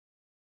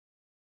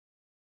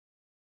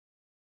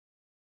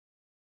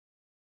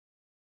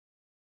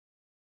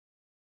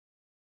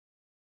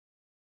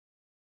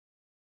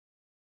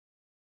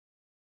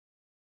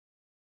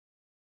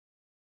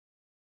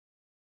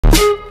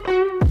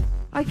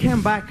I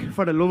came back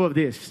for the love of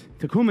this,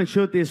 to come and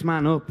shut this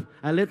man up.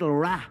 A little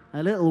rat,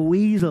 a little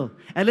weasel,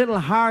 a little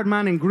hard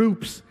man in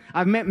groups.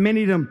 I've met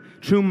many of them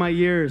through my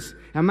years.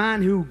 A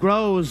man who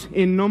grows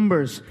in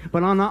numbers,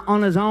 but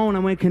on his own,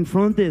 and when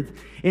confronted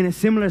in a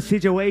similar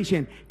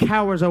situation,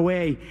 cowers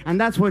away.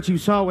 And that's what you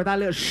saw with that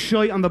little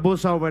shite on the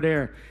bus over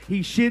there.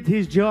 He shit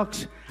his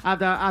jocks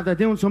after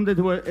doing something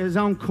to his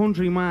own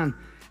countryman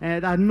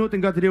that had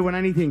nothing got to do with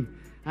anything.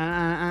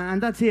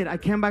 And that's it. I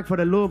came back for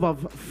the love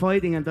of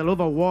fighting and the love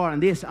of war.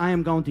 And this, I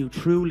am going to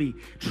truly,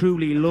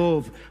 truly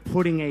love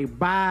putting a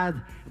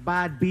bad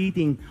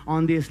beating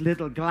on this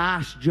little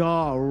glass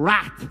jaw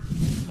rat.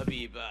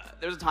 Khabib,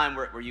 there was a time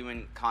where you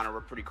and Conor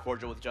were pretty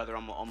cordial with each other,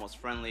 almost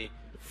friendly.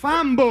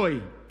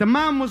 Fanboy. The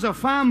man was a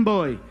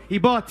fanboy. He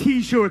bought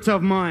t-shirts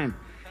of mine.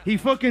 He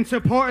fucking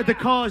supported the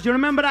cause. You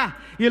remember that?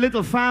 You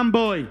little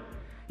fanboy.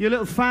 You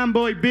little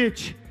fanboy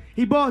bitch.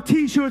 He bought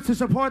t-shirts to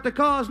support the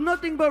cause.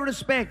 Nothing but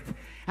respect.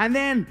 And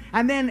then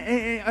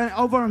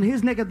over on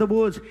his neck of the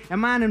woods, a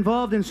man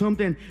involved in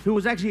something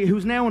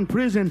who's now in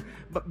prison.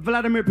 But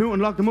Vladimir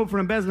Putin locked him up for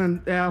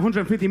embezzling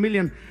 150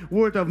 million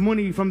worth of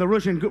money from the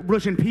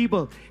Russian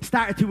people.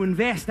 Started to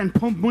invest and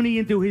pump money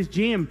into his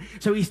gym.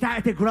 So he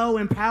started to grow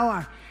in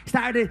power.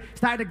 Started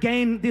to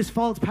gain this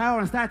false power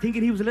and started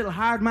thinking he was a little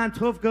hard man,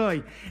 tough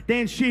guy.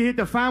 Then shit hit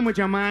the fan with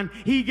your man.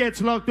 He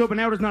gets locked up and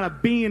now there's not a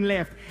bean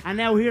left. And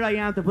now here I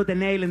am to put the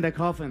nail in the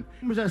coffin.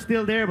 Numbers are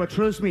still there, but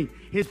trust me,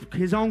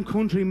 his own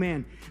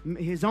countrymen,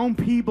 his own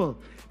people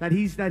that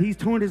he's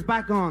turned his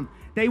back on,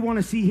 they want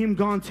to see him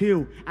gone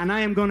too. And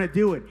I am going to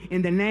do it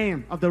in the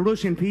name of the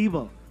Russian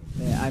people.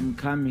 I'm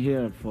come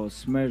here for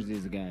smash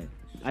this guy.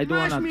 I don't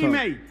want to Smash me, talk.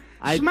 mate.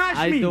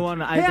 Smash me.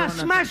 Yeah,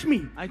 smash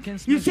me. I can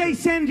smash you say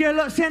send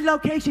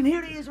location.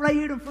 Here it is, right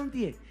here in front of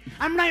you.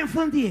 I'm right in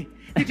front of you.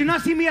 Did you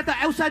not see me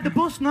outside the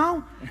bus?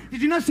 No.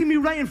 Did you not see me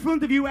right in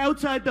front of you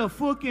outside the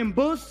fucking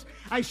bus?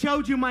 I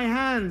showed you my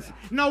hands,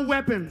 no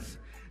weapons.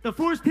 The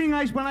first thing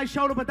when I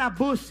showed up at that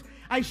bus,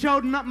 I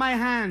showed not my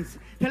hands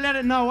to let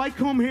it know I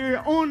come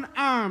here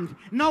unarmed,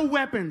 no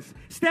weapons.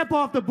 Step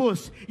off the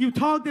bus. You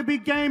talk the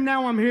big game,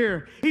 now I'm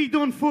here. He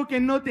done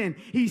fucking nothing.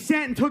 He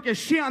sat and took a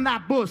shit on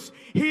that bus.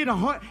 Hid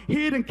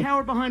and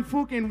cowered behind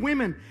fucking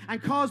women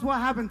and caused what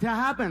happened to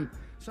happen.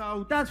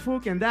 So that's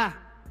fucking that.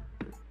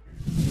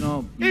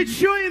 No. It's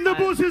showing the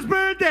bus's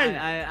birthday.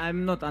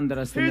 I'm not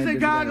underestimating. Here's a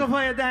gargle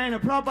for you, Dana.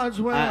 Proper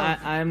 12.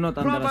 I'm not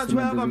Proper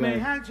underestimating 12 on me.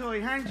 this guy.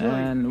 Hang joy.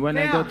 And when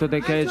I go to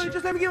the cage,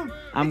 just let me give him.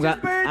 I'm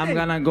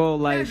gonna go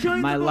like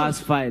my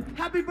last fight.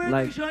 Happy birthday,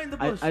 Like, shine the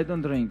bus. I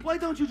don't drink. Why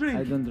don't you drink?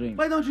 I don't drink.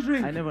 Why don't you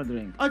drink? I never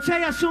drink. I'll tell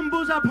you some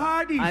buzz at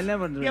parties. I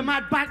never drink. You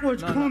mad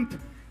backwards cunt.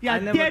 You're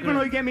dead when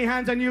I get my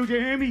hands on you, do you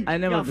hear me? I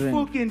never You're drink.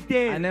 fucking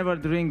dead. I never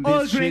drink this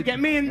I'll shit. drink it.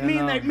 Me and the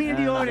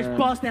Irish yeah.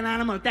 Boston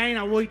animal,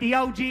 Dana White, the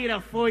OG of the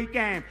fight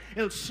game.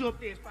 He'll sup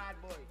this bad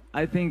boy.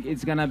 I think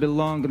it's gonna be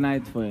long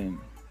night for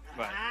him.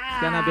 It's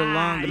gonna be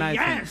long night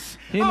yes.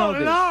 for him. He know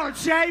this. Lord,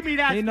 save me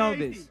that. He know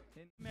this.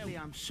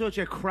 I'm such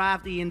a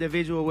crafty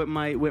individual with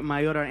my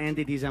other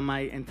entities and my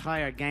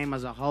entire game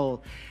as a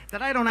whole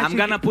that I don't actually. I'm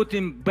gonna put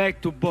him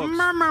back to box.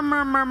 I'm gonna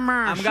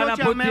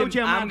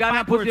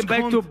put him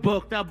back to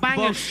box. The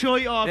banging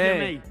shit off you,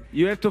 mate.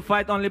 You have to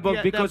fight only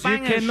box because you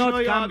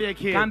cannot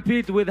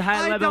compete with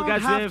high-level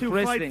guys with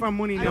wrestling. For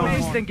money no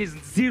wrestling is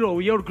zero.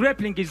 Your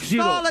grappling is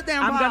zero.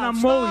 I'm gonna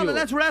mow you.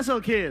 Let's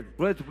wrestle, kid.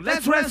 Let's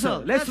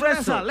wrestle. Let's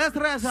wrestle.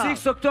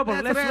 6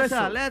 October. Let's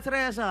wrestle. Let's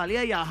wrestle.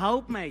 Yeah, you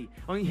hope, mate.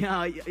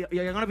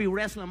 You're gonna be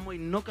wrestling my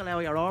knuckle out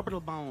of your orbital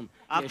bone.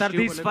 After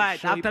this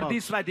fight, you're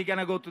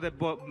gonna go to the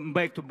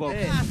back to box.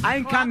 I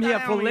ain't come here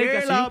for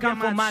legacy. You come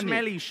for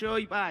money.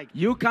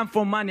 You come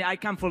for money. I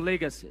come for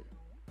legacy.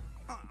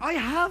 I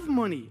have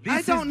money.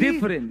 This is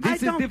different.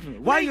 This is different.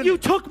 Why you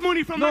took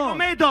money from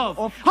Nurmagomedov?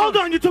 Hold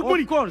on, you took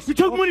money. You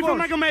took money from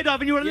Nurmagomedov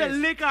and you were a little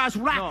lick-ass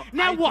rat.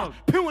 Now what?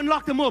 Putin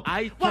locked him up.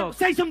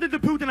 Say something to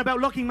Putin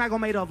about locking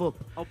Nurmagomedov up.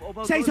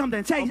 Say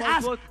something.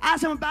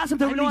 Ask him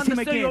to release him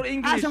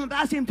again.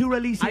 Ask him to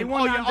release him.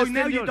 Oh,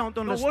 now you don't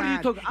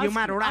understand. You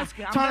mad rat.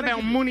 Talking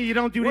about money, you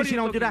don't do this, you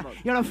don't do that.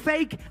 You're a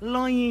fake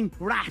lying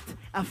rat.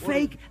 A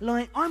fake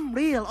lying. I'm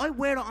real. I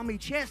wear it on my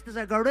chest. There's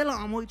a gorilla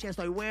on my chest.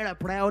 I wear it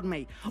proud,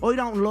 mate. I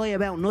don't lie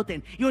about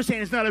nothing. You're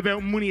saying it's not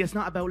about money, it's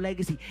not about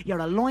legacy. You're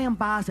a lying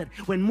bastard.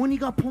 When money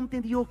got pumped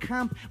into your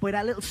camp by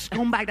that little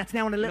scumbag that's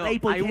now in a little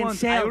 8x10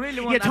 cell,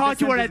 you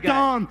thought you were a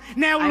don.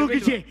 Now look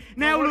at you.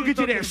 Now look at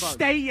you there.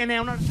 Stay you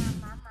now.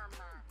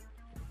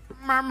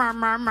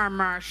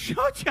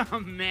 Shut your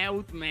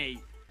mouth, mate.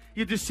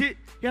 You just sit.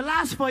 Your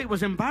last fight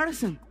was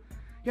embarrassing.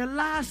 Your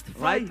last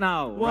fight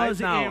was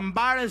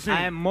embarrassing.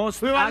 I am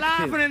most We were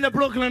laughing in the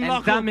Brooklyn and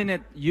lockup.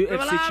 dominant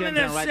UFC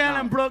champion right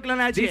now. In Brooklyn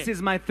this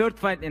is my third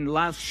fight in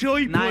last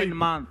 9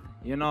 months,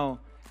 you know,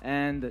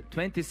 and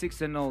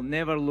 26-0,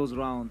 never lose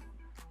round.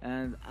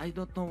 And I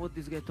don't know what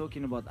this guy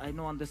talking about. I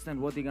don't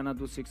understand what he gonna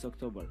do 6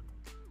 October.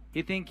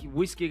 He think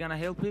whiskey gonna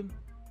help him?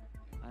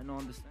 I don't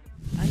understand.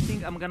 I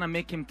think I'm gonna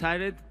make him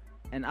tired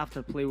and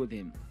after play with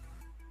him.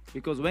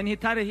 Because when he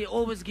tired, he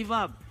always give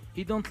up.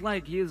 He don't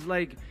like, he's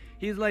like,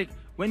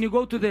 when you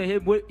go to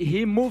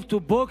he moved to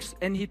box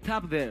and he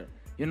tapped there.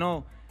 You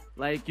know,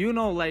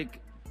 like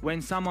when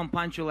someone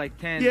punch you like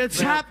 10. You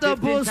tap the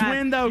bus times,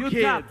 window, you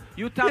kid. Tap,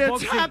 you tap You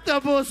boxing tap the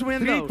bus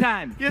window. 3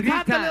 times. You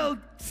tap the little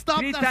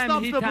stop that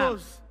stops the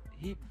bus.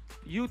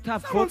 You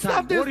tap Someone 4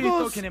 times. What are you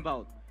bus. talking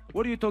about?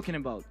 What are you talking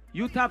about?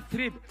 You tap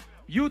 3,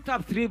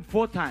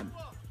 4 times.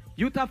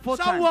 You tap 4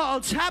 times. So what?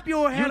 I'll tap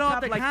your head You off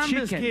tap the like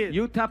canvas, chicken. kid.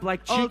 You tap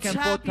like I'll chicken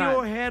 4 tap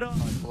your times. head off.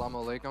 Assalamu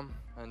alaikum.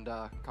 And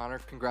Conor,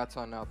 congrats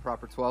on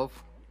proper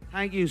 12.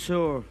 Thank you,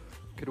 sir.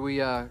 Could we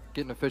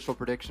get an official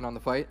prediction on the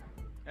fight?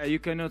 You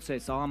cannot say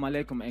salam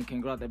alaikum and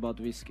congrats about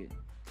whiskey.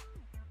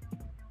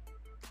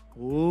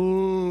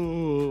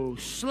 Ooh,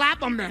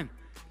 slap him then.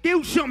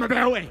 Do something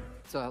about it.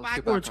 Let's get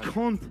Backwards back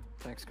on it. cunt.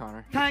 Thanks,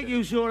 Conor. Thank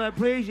you, sir. I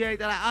appreciate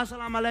that.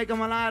 Assalamu alaikum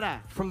alada.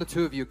 From the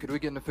two of you, could we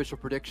get an official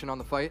prediction on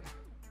the fight?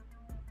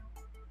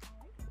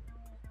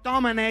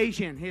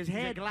 Domination. His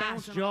head,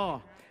 glass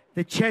jaw.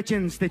 The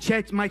Chechens,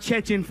 my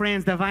Chechen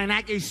friends, the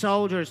Vainaki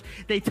soldiers,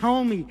 they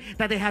told me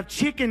that they have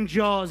chicken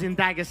jaws in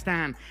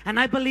Dagestan. And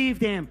I believe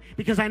them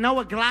because I know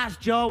a glass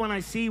jaw when I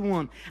see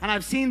one. And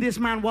I've seen this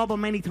man wobble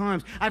many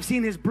times. I've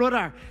seen his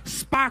brother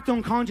sparked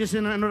unconscious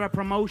in another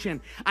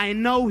promotion. I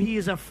know he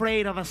is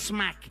afraid of a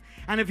smack.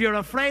 And if you're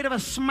afraid of a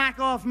smack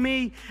off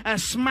me, a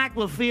smack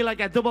will feel like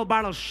a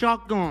double-barrel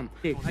shotgun.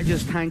 I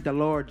just thank the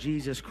Lord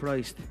Jesus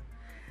Christ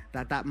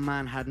that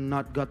man had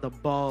not got the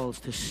balls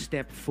to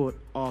step foot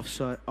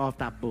off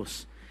that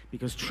bus.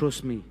 Because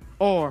trust me,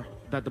 or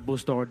that the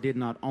bus door did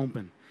not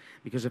open.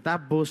 Because if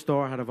that bus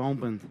door had have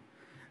opened,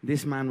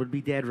 this man would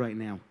be dead right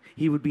now.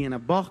 He would be in a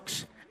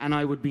box and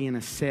I would be in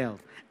a cell.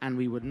 And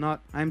we would not.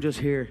 I'm just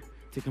here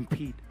to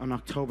compete on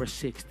October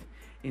 6th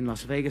in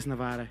Las Vegas,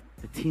 Nevada,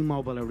 the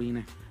T-Mobile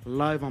Arena,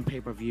 live on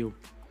pay-per-view,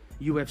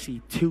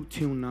 UFC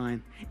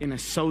 229, in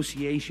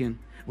association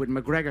with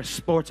McGregor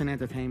Sports and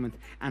Entertainment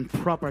and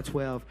Proper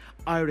 12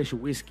 Irish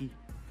whiskey.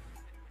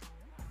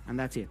 And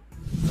that's it.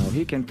 No,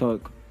 he can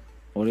talk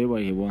whatever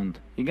he want.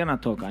 He gonna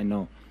talk, I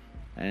know.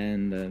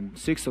 And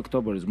 6th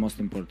October is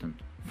most important.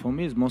 For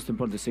me, it's most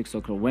important 6th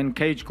October. When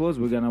cage close,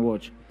 we're gonna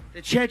watch.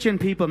 The Chechen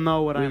people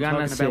know what I'm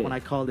talking say. about when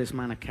I call this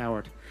man a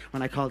coward.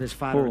 When I call his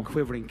father a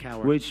quivering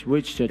coward. Which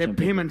Chechen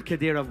Him and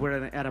Kadyrov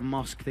were at a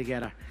mosque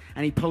together.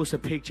 And he posts a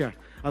picture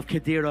of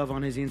Kadyrov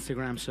on his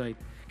Instagram site.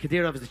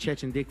 Kadyrov is the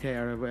Chechen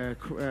dictator,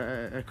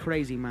 a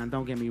crazy man,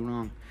 don't get me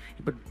wrong.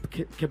 But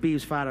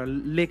Khabib's father,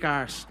 lick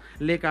arse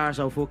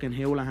fucking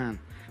Houlihan,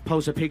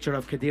 posts a picture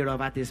of Kadyrov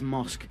at this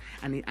mosque.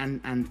 And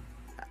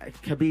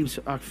Khabib's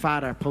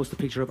father posts a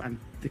picture up, and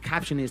the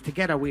caption is,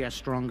 "Together we are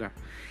stronger."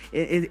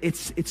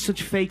 It's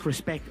such fake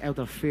respect out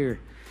of fear.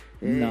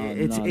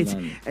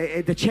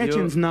 The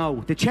Chechens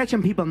know, the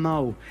Chechen people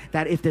know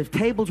that if the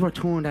tables were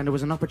turned and there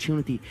was an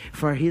opportunity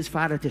for his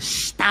father to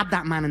stab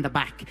that man in the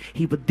back,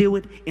 he would do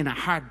it in a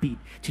heartbeat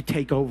to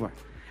take over.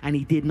 And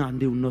he did not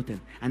do nothing.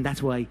 And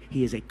that's why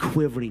he is a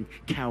quivering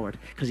coward,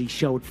 because he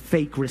showed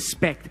fake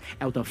respect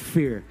out of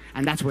fear.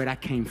 And that's where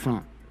that came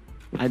from.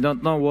 I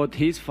don't know what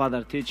his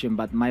father teach him,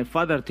 but my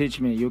father teach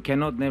me, you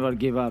cannot never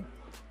give up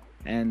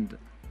and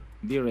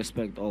be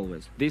respect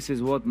always. This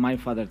is what my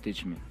father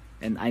teach me.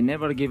 And I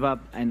never give up,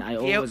 and I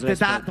always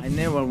respect. I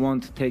never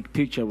want to take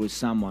picture with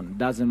someone.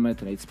 Doesn't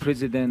matter. It's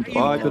president.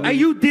 Are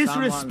you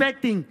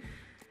disrespecting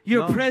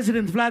your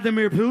president,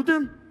 Vladimir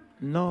Putin?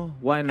 No.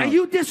 Why not? Are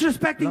you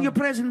disrespecting your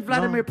president,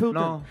 Vladimir Putin?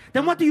 No.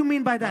 Then what do you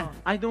mean by that? No.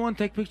 I don't want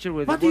to take picture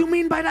with What do you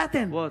mean by that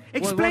then? What?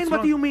 Explain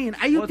what do you mean.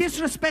 Are you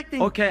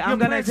disrespecting Okay, I'm your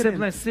going to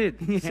president?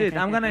 explain. Sit.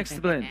 I'm going to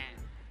explain.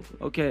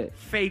 Okay.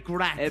 Fake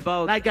rat.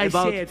 About said,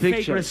 picture.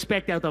 fake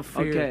respect out of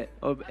fear. Okay.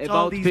 That's about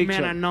all these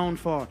picture. men are known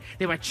for.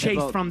 They were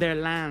chased from their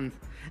land.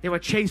 They were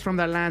chased from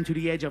their land to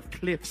the edge of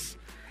cliffs.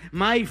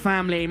 My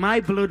family, my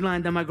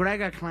bloodline, the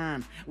McGregor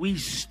clan, we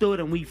stood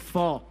and we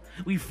fought.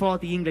 We fought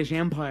the English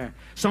Empire.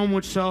 So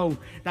much so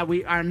that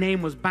our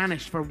name was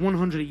banished for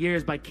 100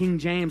 years by King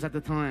James at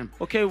the time.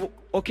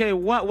 Okay.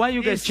 Why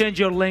you guys change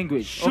your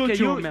language? Shut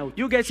your mouth.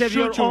 You guys have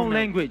Shut your own mouth.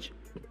 language.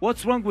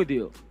 What's wrong with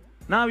you?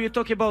 Now you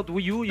talk about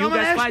you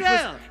guys fight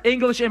with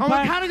English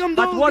Empire.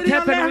 But what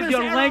happened with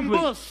your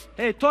language?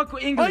 Hey, talk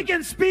English. I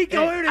can speak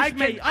Irish,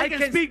 mate. I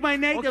can speak my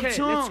native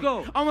tongue. Let's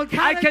go.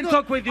 I can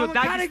talk with you.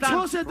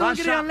 Dagestan,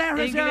 Russia,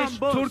 English,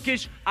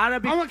 Turkish,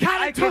 Arabic.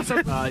 I can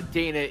talk.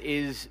 Dana,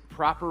 is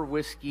Proper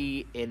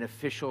Whiskey an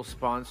official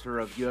sponsor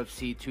of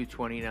UFC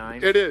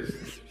 229? It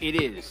is. It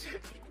is.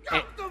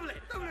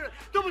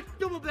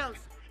 Double bells.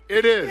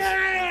 It is.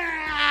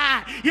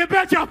 Yeah! You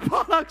bet your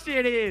bollocks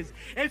it is.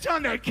 It's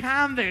on their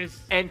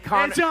canvas. And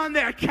it's on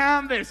their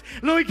canvas.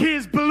 Like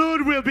his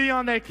blood will be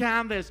on their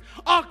canvas.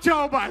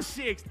 October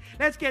 6th.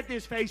 Let's get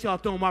this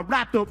face-off done. We're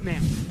wrapped up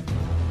now.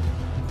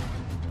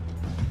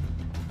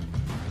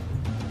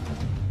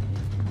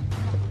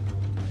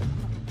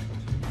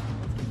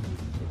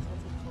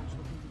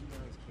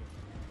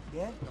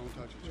 Yeah? Don't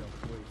touch each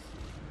other, please.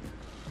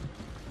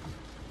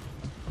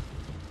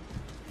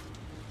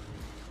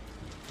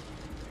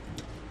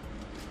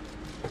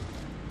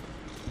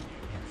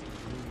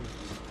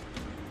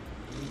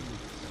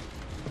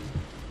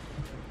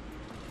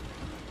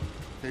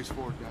 face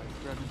forward, guys.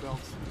 Grab your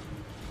belts.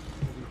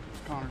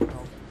 It's Conor's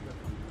belt.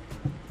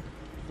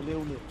 Blue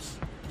lips.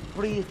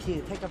 Breathe,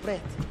 kid. Take a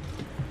breath.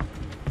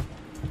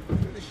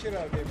 Get the shit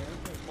out of here, man.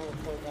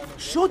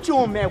 Shut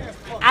your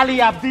mouth. Ali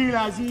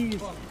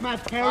Abdulaziz.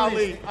 Mad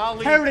terrorist.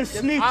 Ali. Terrorist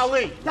snitch.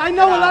 Ali. I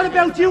know a lot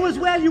about you as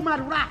well, you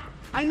mad rat.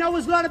 I know a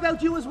lot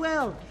about you as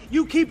well.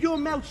 You keep your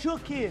mouth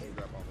shut, kid.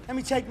 Let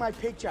me take my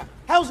picture.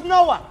 How's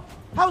Noah?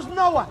 How's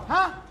Noah,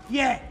 huh?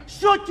 Yeah,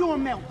 shut your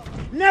mouth.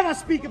 Never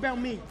speak about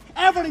me.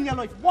 Ever in your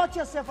life. Watch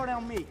yourself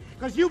around me.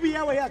 Because you be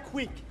out here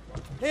quick.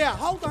 Here,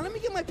 hold on. Let me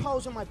get my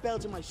pose and my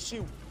belt and my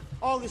suit.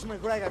 August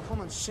McGregor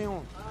coming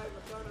soon.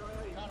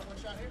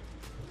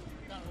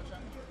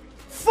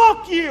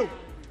 Fuck you!